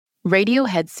Radio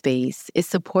Headspace is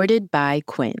supported by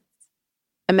Quince.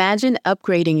 Imagine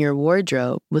upgrading your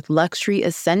wardrobe with luxury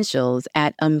essentials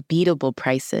at unbeatable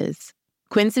prices.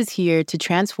 Quince is here to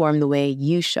transform the way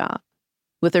you shop.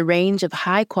 With a range of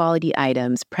high-quality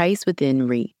items priced within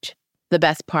reach. The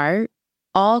best part?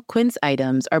 All Quince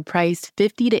items are priced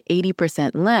 50 to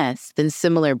 80% less than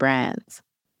similar brands.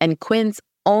 And Quince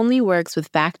only works with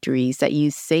factories that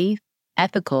use safe,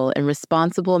 ethical, and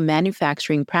responsible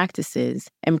manufacturing practices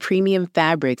and premium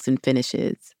fabrics and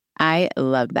finishes. I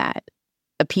love that.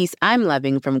 A piece I'm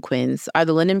loving from Quince are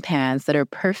the linen pants that are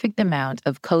perfect amount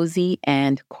of cozy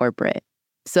and corporate.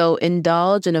 So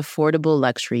indulge in affordable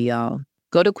luxury, y'all.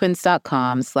 Go to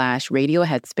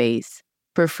quince.com/radioheadspace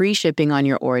for free shipping on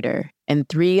your order and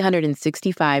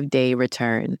 365-day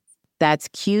return. That's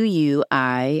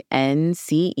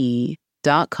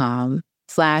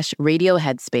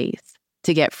QUINCE.com/radioheadspace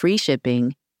to get free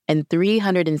shipping and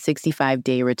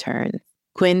 365-day return.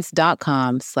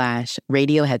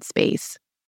 Quince.com/radioheadspace.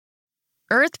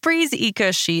 Earthbreeze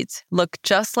Eco Sheets look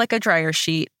just like a dryer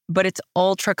sheet, but it's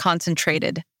ultra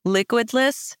concentrated,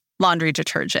 liquidless laundry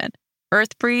detergent.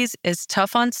 Earthbreeze is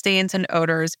tough on stains and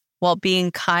odors while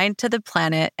being kind to the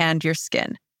planet and your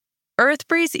skin.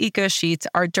 Earthbreeze Eco Sheets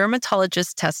are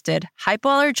dermatologist tested,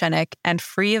 hypoallergenic, and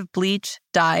free of bleach,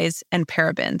 dyes, and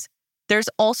parabens. There's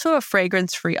also a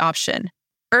fragrance-free option.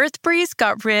 Earthbreeze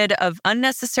got rid of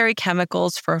unnecessary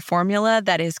chemicals for a formula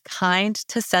that is kind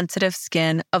to sensitive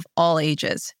skin of all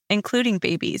ages, including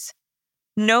babies.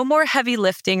 No more heavy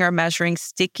lifting or measuring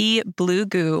sticky blue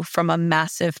goo from a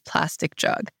massive plastic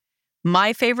jug.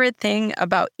 My favorite thing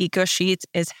about Eco Sheets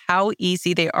is how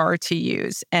easy they are to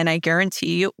use, and I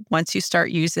guarantee you, once you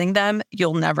start using them,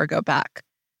 you'll never go back.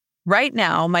 Right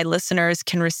now, my listeners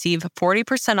can receive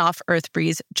 40% off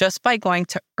Earthbreeze just by going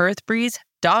to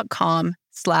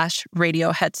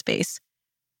earthbreeze.com/radioheadspace.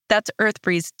 That's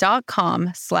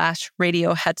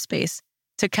earthbreeze.com/radioheadspace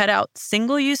to cut out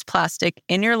single-use plastic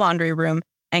in your laundry room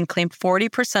and claim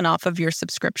 40% off of your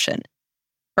subscription.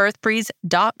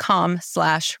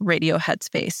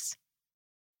 earthbreeze.com/radioheadspace.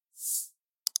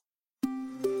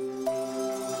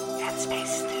 Headspace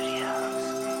Studios.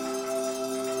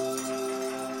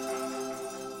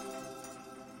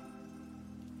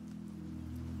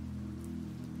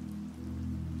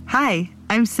 Hi,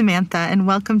 I'm Samantha, and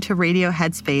welcome to Radio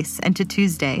Headspace and to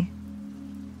Tuesday.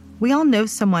 We all know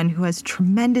someone who has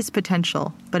tremendous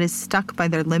potential but is stuck by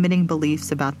their limiting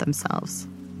beliefs about themselves.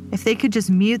 If they could just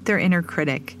mute their inner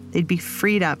critic, they'd be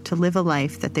freed up to live a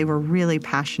life that they were really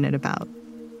passionate about.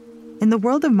 In the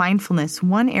world of mindfulness,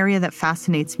 one area that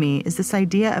fascinates me is this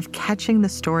idea of catching the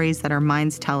stories that our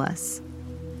minds tell us.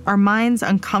 Our minds,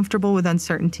 uncomfortable with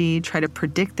uncertainty, try to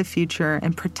predict the future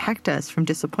and protect us from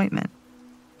disappointment.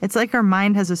 It's like our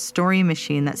mind has a story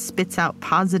machine that spits out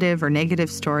positive or negative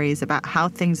stories about how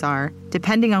things are,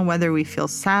 depending on whether we feel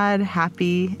sad,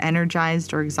 happy,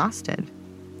 energized, or exhausted.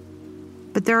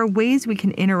 But there are ways we can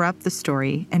interrupt the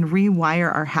story and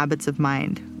rewire our habits of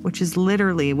mind, which is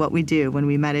literally what we do when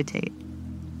we meditate.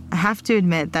 I have to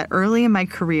admit that early in my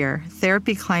career,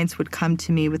 therapy clients would come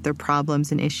to me with their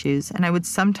problems and issues, and I would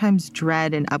sometimes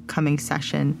dread an upcoming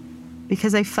session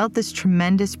because I felt this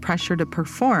tremendous pressure to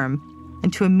perform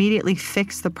and to immediately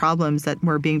fix the problems that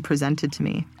were being presented to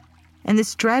me. And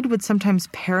this dread would sometimes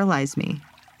paralyze me.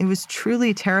 It was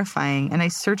truly terrifying, and I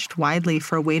searched widely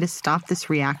for a way to stop this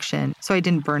reaction so I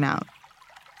didn't burn out.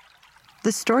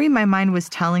 The story my mind was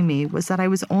telling me was that I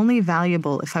was only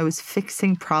valuable if I was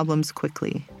fixing problems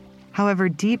quickly. However,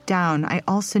 deep down, I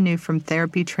also knew from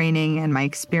therapy training and my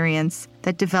experience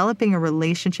that developing a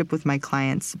relationship with my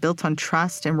clients built on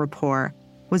trust and rapport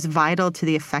was vital to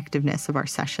the effectiveness of our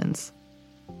sessions.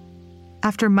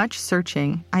 After much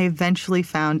searching, I eventually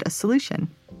found a solution.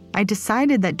 I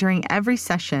decided that during every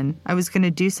session, I was going to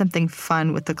do something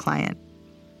fun with the client.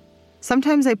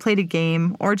 Sometimes I played a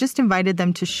game or just invited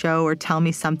them to show or tell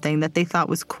me something that they thought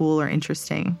was cool or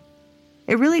interesting.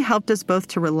 It really helped us both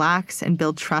to relax and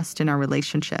build trust in our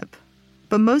relationship.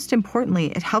 But most importantly,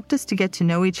 it helped us to get to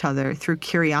know each other through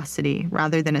curiosity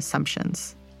rather than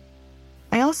assumptions.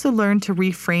 I also learned to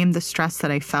reframe the stress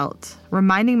that I felt,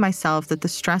 reminding myself that the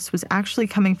stress was actually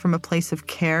coming from a place of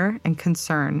care and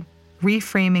concern,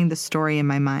 reframing the story in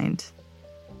my mind.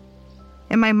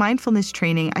 In my mindfulness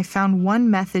training, I found one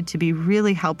method to be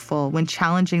really helpful when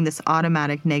challenging this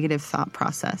automatic negative thought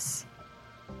process.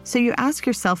 So you ask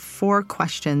yourself 4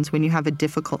 questions when you have a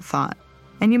difficult thought.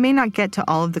 And you may not get to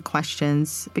all of the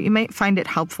questions, but you might find it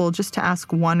helpful just to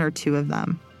ask 1 or 2 of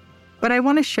them. But I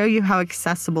want to show you how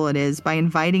accessible it is by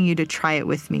inviting you to try it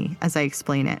with me as I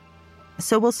explain it.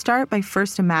 So we'll start by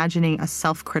first imagining a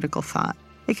self-critical thought.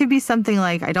 It could be something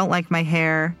like, I don't like my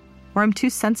hair, or I'm too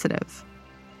sensitive.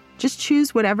 Just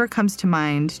choose whatever comes to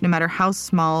mind, no matter how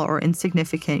small or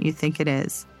insignificant you think it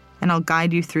is, and I'll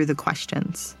guide you through the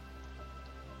questions.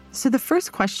 So the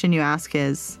first question you ask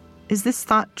is this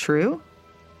thought true?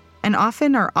 And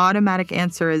often our automatic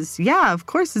answer is, yeah, of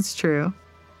course it's true.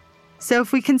 So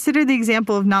if we consider the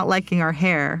example of not liking our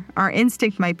hair, our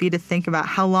instinct might be to think about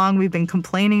how long we've been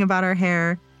complaining about our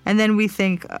hair, and then we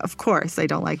think, of course I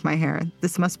don't like my hair.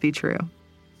 This must be true.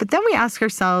 But then we ask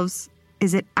ourselves,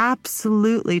 is it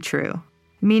absolutely true?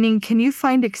 Meaning, can you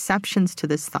find exceptions to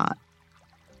this thought?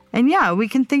 And yeah, we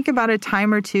can think about a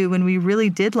time or two when we really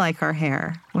did like our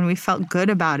hair, when we felt good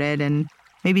about it and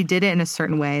maybe did it in a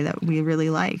certain way that we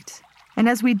really liked. And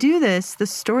as we do this, the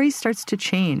story starts to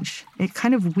change. It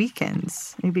kind of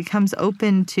weakens. It becomes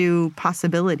open to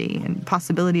possibility and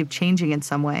possibility of changing in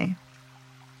some way.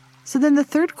 So then the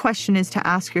third question is to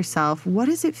ask yourself, what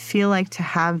does it feel like to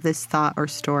have this thought or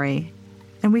story?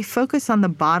 And we focus on the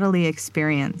bodily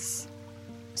experience.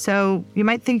 So you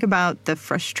might think about the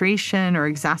frustration or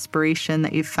exasperation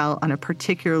that you felt on a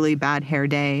particularly bad hair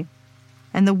day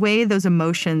and the way those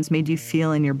emotions made you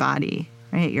feel in your body,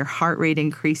 right? Your heart rate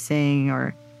increasing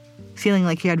or feeling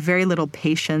like you had very little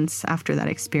patience after that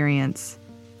experience.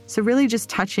 So really just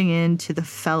touching into the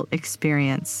felt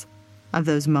experience of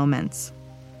those moments.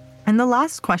 And the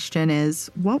last question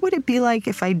is, what would it be like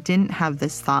if I didn't have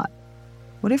this thought?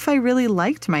 What if I really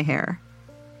liked my hair?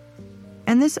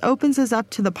 And this opens us up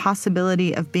to the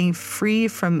possibility of being free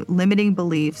from limiting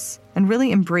beliefs and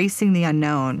really embracing the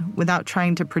unknown without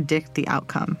trying to predict the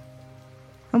outcome.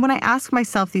 And when I ask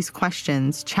myself these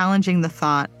questions, challenging the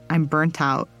thought, I'm burnt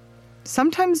out,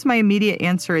 sometimes my immediate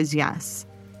answer is yes.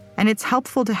 And it's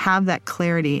helpful to have that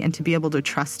clarity and to be able to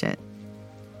trust it.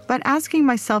 But asking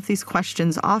myself these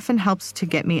questions often helps to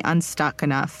get me unstuck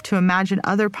enough to imagine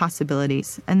other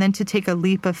possibilities and then to take a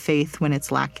leap of faith when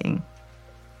it's lacking.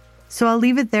 So I'll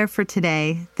leave it there for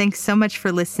today. Thanks so much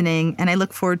for listening, and I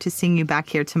look forward to seeing you back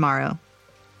here tomorrow.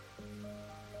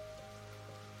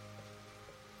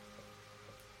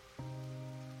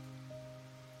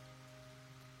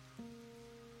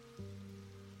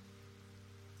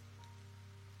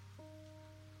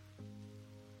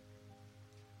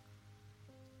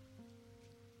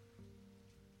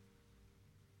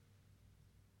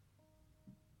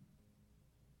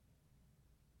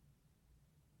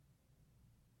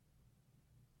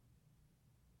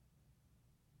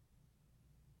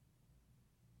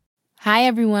 Hi,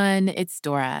 everyone. It's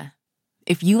Dora.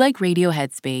 If you like Radio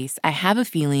Headspace, I have a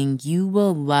feeling you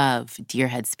will love Dear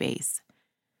Headspace.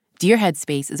 Dear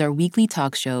Headspace is our weekly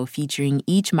talk show featuring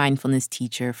each mindfulness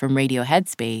teacher from Radio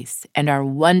Headspace and our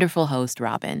wonderful host,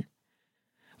 Robin.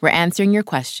 We're answering your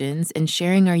questions and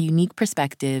sharing our unique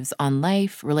perspectives on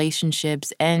life,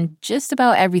 relationships, and just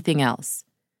about everything else.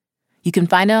 You can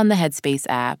find it on the Headspace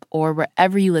app or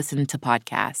wherever you listen to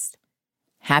podcasts.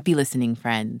 Happy listening,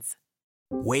 friends.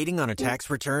 Waiting on a tax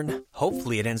return?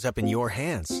 Hopefully it ends up in your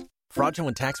hands.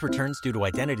 Fraudulent tax returns due to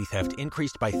identity theft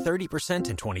increased by 30%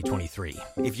 in 2023.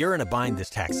 If you're in a bind this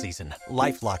tax season,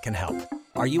 LifeLock can help.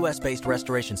 Our U.S.-based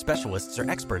restoration specialists are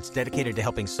experts dedicated to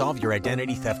helping solve your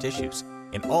identity theft issues.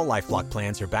 And all LifeLock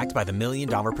plans are backed by the $1 Million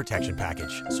Protection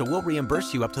Package. So we'll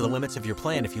reimburse you up to the limits of your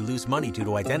plan if you lose money due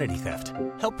to identity theft.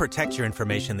 Help protect your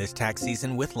information this tax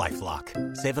season with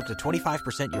LifeLock. Save up to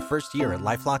 25% your first year at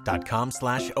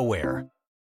LifeLock.com/aware.